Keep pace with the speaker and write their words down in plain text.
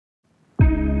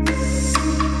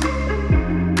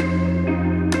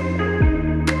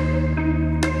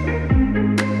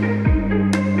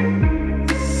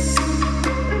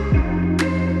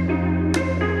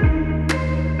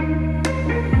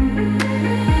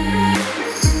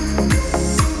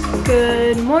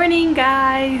morning,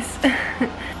 guys.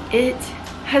 It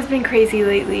has been crazy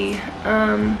lately.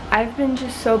 I've been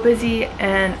just so busy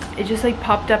and it just like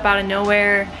popped up out of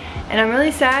nowhere, and I'm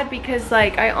really sad because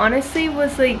like I honestly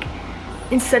was like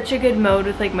in such a good mode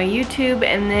with like my YouTube,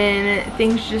 and then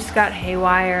things just got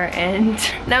haywire and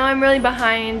now I'm really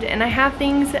behind, and I have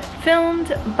things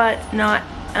filmed but not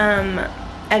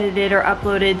edited or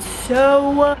uploaded.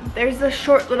 So there's a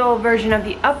short little version of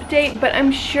the update, but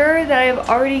I'm sure that I've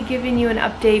already given you an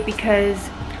update because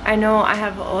I know I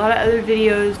have a lot of other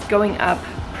videos going up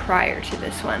prior to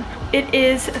this one. It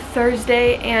is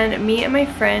Thursday and me and my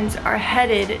friends are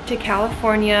headed to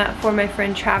California for my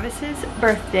friend Travis's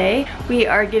birthday. We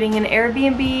are getting an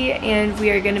Airbnb and we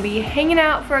are going to be hanging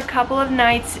out for a couple of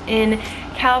nights in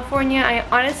California. I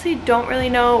honestly don't really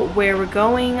know where we're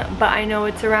going, but I know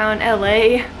it's around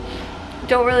LA.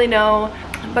 Don't really know,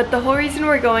 but the whole reason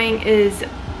we're going is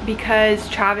because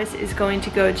Travis is going to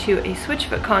go to a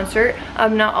Switchfoot concert.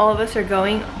 Not all of us are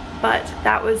going, but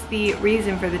that was the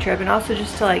reason for the trip, and also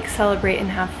just to like celebrate and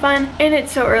have fun. And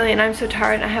it's so early and I'm so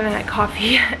tired and I haven't had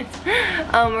coffee yet.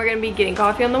 We're gonna be getting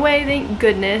coffee on the way, thank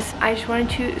goodness. I just wanted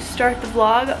to start the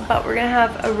vlog, but we're gonna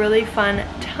have a really fun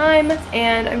time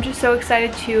and I'm just so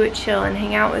excited to chill and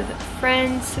hang out with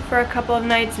friends for a couple of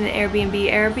nights in an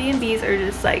Airbnb. Airbnbs are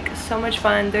just like so much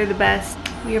fun, they're the best.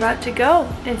 We're about to go.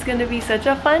 It's gonna be such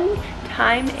a fun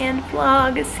time and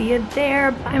vlog. See you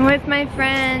there. I'm with my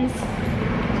friends.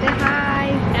 Say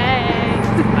hi. Hey.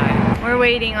 Hi. We're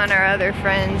waiting on our other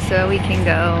friends so we can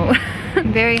go.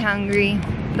 I'm very hungry.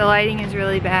 The lighting is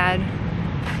really bad.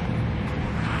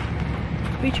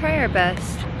 We try our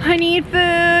best. I need food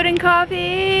and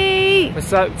coffee.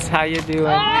 What's up? How you doing? Oh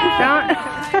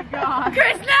my God.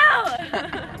 Chris, no!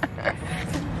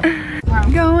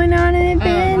 Going on an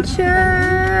adventure.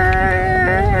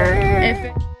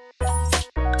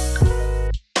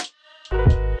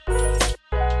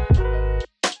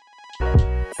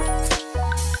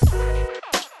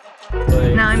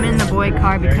 Now I'm in the boy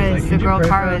car because the girl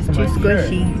car was too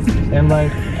squishy. And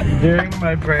like during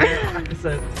my prayer, I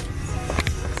said,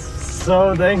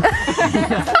 so thank you.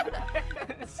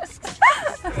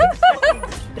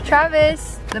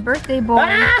 Travis, the birthday boy.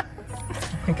 Ah!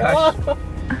 Gosh.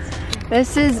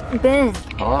 This is Ben.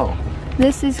 Hello.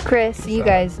 This is Chris. You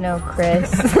guys know Chris.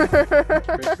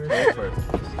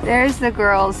 There's the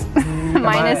girls,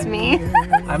 minus me.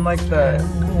 I'm like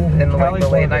in like the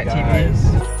late night TVs.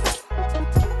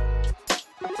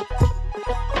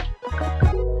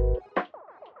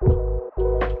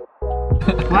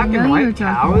 Black and white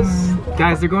cows?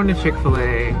 Guys, they're going to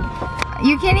Chick-fil-A.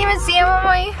 You can't even see them on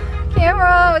my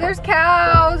camera. There's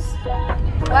cows.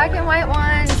 Black and white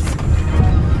ones.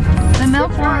 The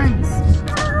milk ones.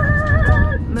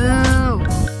 Moo.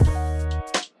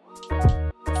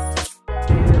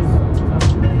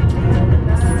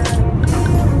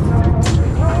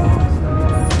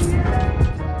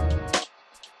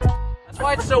 That's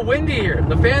why it's so windy here.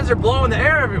 The fans are blowing the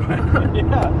air everywhere.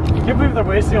 Yeah. I can't believe they're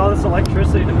wasting all this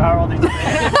electricity to power all these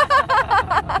fans.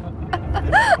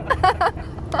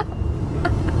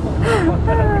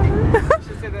 You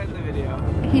should say that in the video.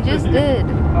 He just did.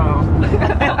 Oh.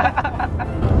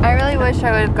 I really wish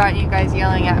I would have gotten you guys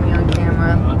yelling at me on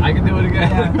camera. I can do it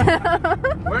again.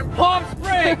 We're in Palm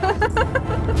Springs.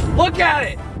 Look at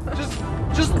it.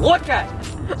 Just look at it.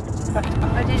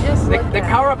 But you just They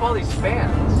power up all these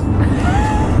fans.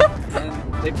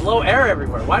 And they blow air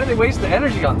everywhere. Why do they waste the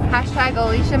energy on that? Hashtag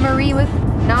Alicia Marie with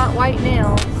not white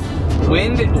nails.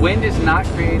 Wind is not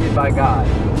created by God.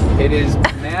 It is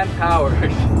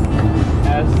man-powered.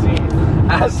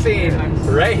 As seen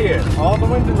right here. All the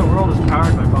wind in the world is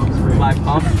powered by Palm Springs. By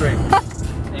Palm Springs.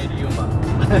 And Yuma.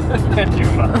 And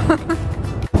Yuma.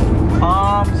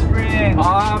 Palm Springs.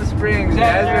 Palm Springs.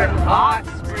 Desert Hot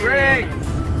Springs.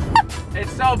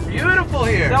 It's so beautiful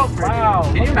here. So pretty. Wow.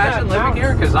 Can you imagine living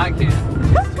here? Because I can't.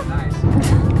 It's too nice.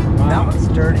 Wow. That one's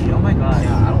dirty. Oh my God.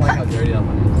 Yeah, I don't like how dirty that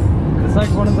one is. It's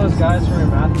like one of those guys from your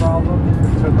math problem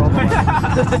who took all the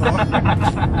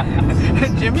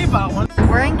way. Jimmy bought one.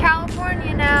 We're in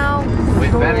California now.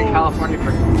 We've been in California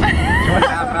for 2.5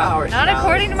 hours. Not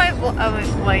according to my vlog. Oh,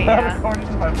 wait, yeah. Not according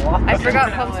to my vlog. I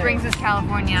forgot Palm Springs is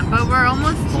California, but we're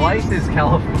almost. Blythe is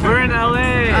California. We're in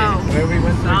LA. Oh. Where we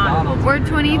went to McDonald's. We're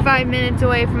 25 minutes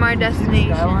away from our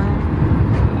destination.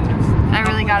 I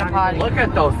really got a potty. Look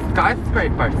at those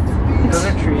skyscrapers. Those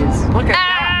are trees. Look at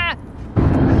that.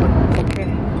 Okay.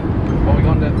 Oh, we're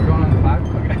going on the back?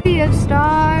 Okay. Sea of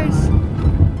stars.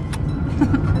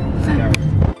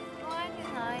 Blinding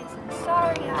lights and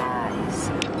starry eyes.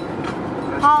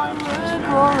 Hollywood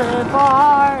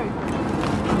Boulevard.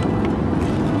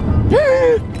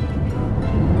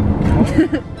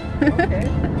 Okay.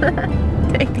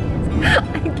 Dang it.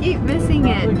 I keep missing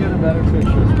it. Probably get a better picture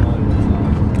smaller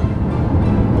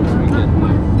once we get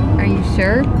there. Are you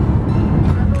sure?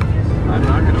 I'm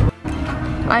not gonna.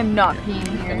 I'm not peeing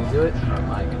Can here. you do it? Or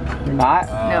am I gonna? You're not?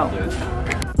 No.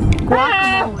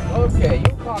 Guacamole. Okay,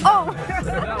 you caught Oh. that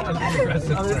was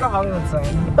aggressive. Oh, there's a Hollywood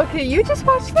sign. Okay, you just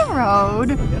watch the road.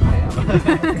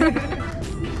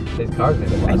 These cars need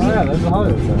to watch. Oh yeah, there's a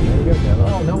Hollywood sign. There you go, Taylor.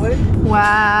 Oh, no way.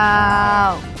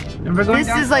 Wow. And we're going This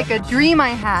down is like a dream I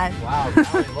had. Wow,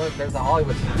 guys, look, there's a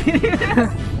Hollywood sign.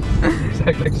 She's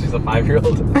acting like she's a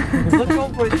 5-year-old. Look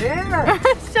over there.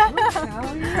 Shut up.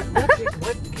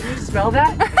 What? Can you smell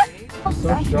that?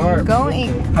 So sharp. Going.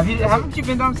 Haven't you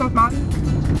been down South Mountain?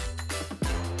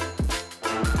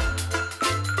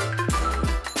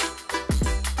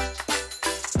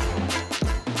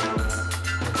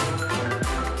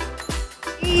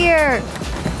 Here.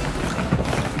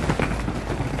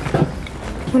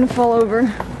 I'm gonna fall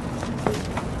over.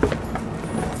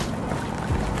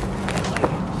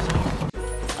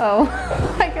 Oh,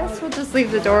 I guess we'll just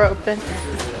leave the door open.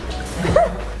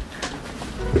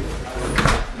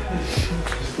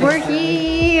 We're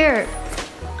here.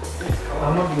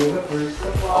 I'm gonna move it first.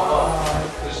 The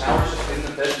shower's just in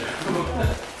the bedroom.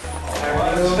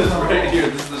 It's just right here.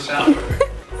 This is the shower.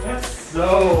 That's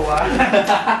so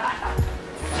loud.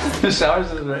 The shower's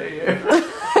just right here.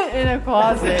 In a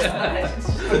closet. It's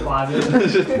just a closet.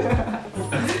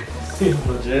 Seems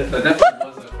legit. That definitely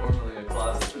wasn't formerly a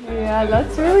closet. Yeah,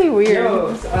 that's really weird.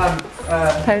 Yo,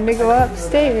 Time to go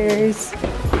upstairs.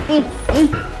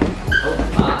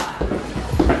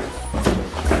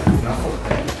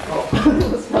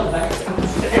 Oh my.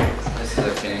 This is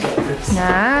a king.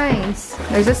 Nice.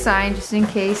 There's a sign just in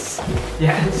case.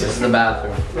 yeah, This is the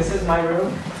bathroom. this is my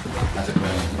room. That's a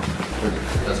queen.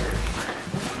 That's a...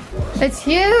 It's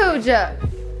huge.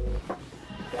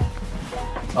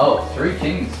 Oh, 3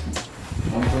 kings.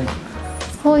 1 queen.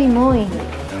 Holy moly.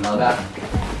 And another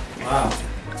bathroom. Wow.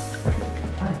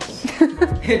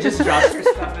 Nice. It just drops your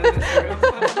stuff in this room.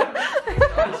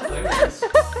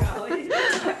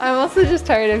 I'm also just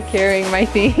tired of carrying my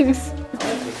things.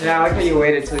 Yeah, I like how you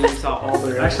waited till you saw all the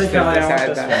rooms. Actually, Kelly, I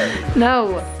want this one.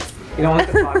 No, You don't want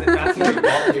the closet bathroom?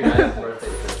 Your dad's birthday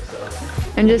trip, so.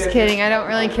 I'm just kidding. I don't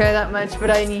really care that much, but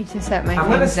I need to set my I'm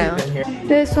gonna things down. sleep in here.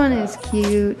 This one is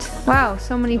cute. Wow,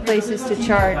 so many places to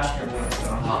charge.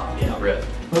 Oh, yeah, rip.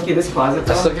 Look at this closet I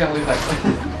though. still can't believe I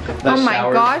Oh my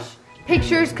gosh,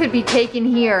 pictures could be taken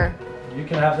here. You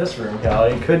can have this room,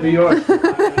 Callie. It could be yours.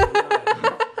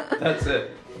 That's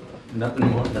it. Nothing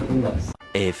more, nothing less.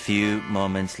 A few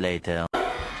moments later.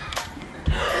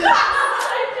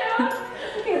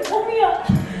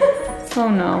 Oh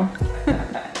no.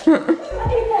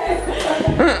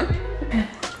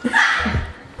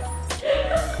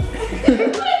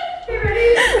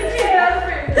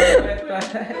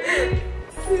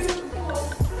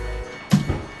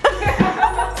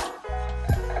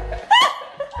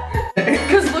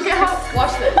 Because look at how,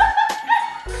 watch this.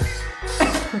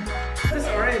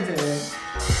 Disoriented.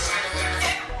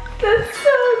 That's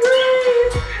so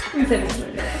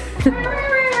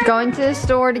great. Going to the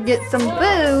store to get some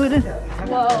food.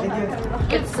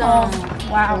 Get some,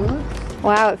 wow.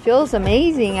 Wow, it feels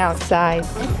amazing outside.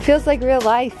 It feels like real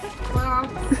life. Wow.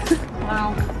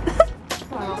 Wow.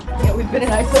 Wow. Yeah, we've been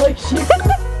in isolation.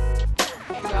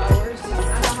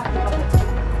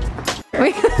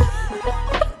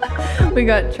 We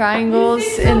got triangles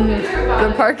in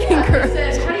the parking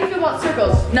garage. How do you feel about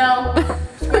circles? No.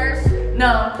 Squares?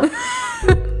 No.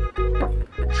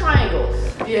 Triangles?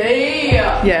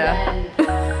 Yeah. Yeah.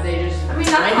 And they just, I mean,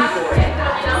 that's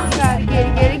Gotta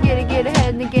get ahead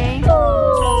in the game.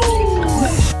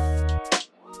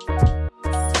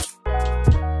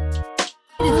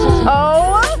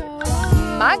 Oh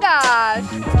my gosh.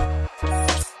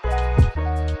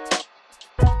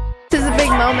 This is a big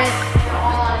moment.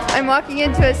 I'm walking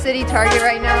into a city Target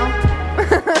right now.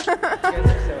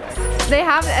 They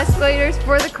have escalators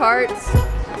for the carts.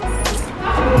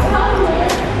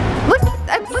 Look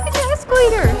at the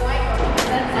escalator.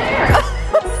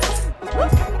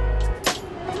 Look.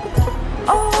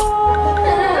 Oh.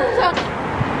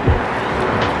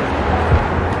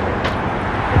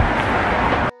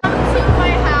 to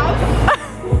my house.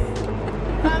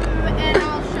 And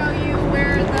I'll show you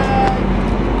where the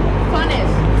fun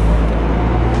is.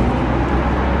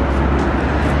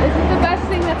 This is the best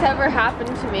thing that's ever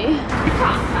happened to me.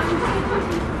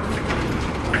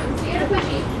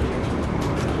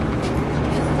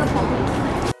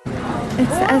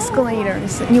 It's the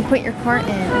escalators. You put your cart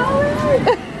in.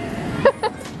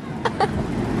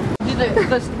 Do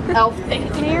the elf thing.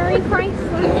 Mary Christ.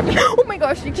 Oh my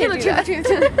gosh, you can't do that.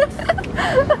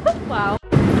 Wow.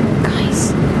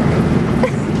 Guys.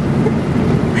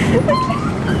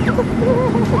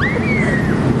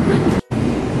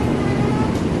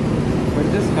 Where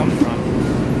did this come from?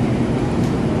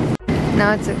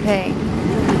 No, it's okay.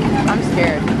 I'm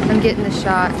scared. I'm getting the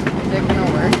shot. Is it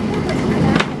gonna work?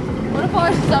 What if all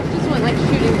our stuff just went like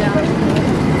shooting down?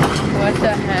 What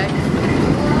the heck?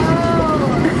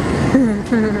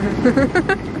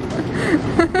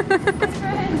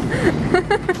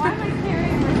 Why am I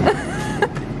carrying myself?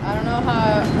 I don't know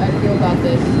how I feel about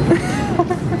this.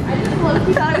 I just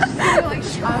low-key thought I was just gonna like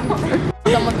shot.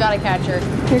 Someone's gotta catch her.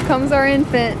 Here comes our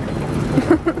infant.